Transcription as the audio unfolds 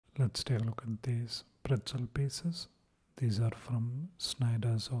Let's take a look at these pretzel pieces. These are from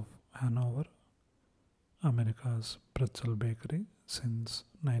Snyder's of Hanover, America's pretzel bakery since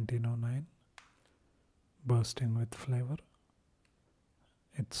 1909, bursting with flavor.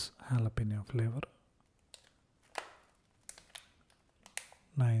 It's jalapeno flavor.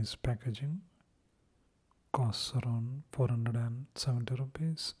 Nice packaging. Costs around 470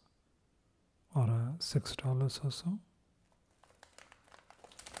 rupees or $6 or so.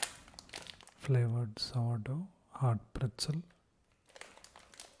 Flavored sourdough hard pretzel,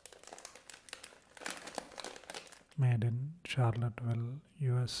 made in Charlottesville,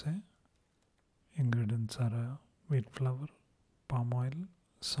 USA. Ingredients are wheat flour, palm oil,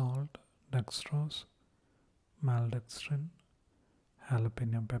 salt, dextrose, maltodextrin,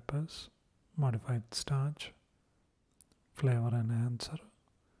 jalapeno peppers, modified starch, flavor enhancer,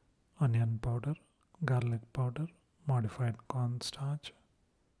 onion powder, garlic powder, modified cornstarch,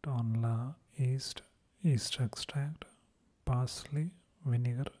 tonla yeast, yeast extract, parsley,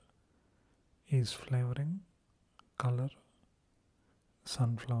 vinegar, yeast flavoring, color,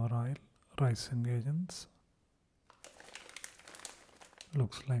 sunflower oil, rice ingredients.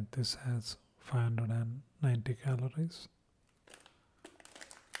 Looks like this has 590 calories.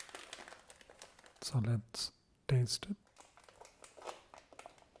 So let's taste it.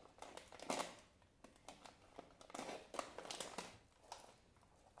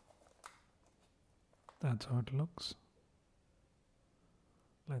 That's how it looks.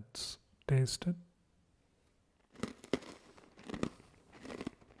 Let's taste it.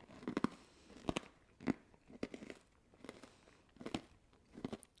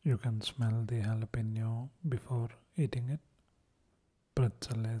 You can smell the jalapeno before eating it.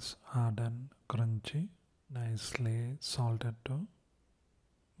 Pretzel is hard and crunchy, nicely salted too.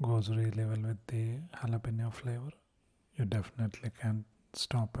 Goes really well with the jalapeno flavor. You definitely can't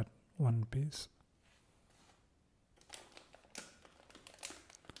stop at one piece.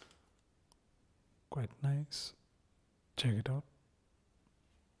 Quite nice. Check it out.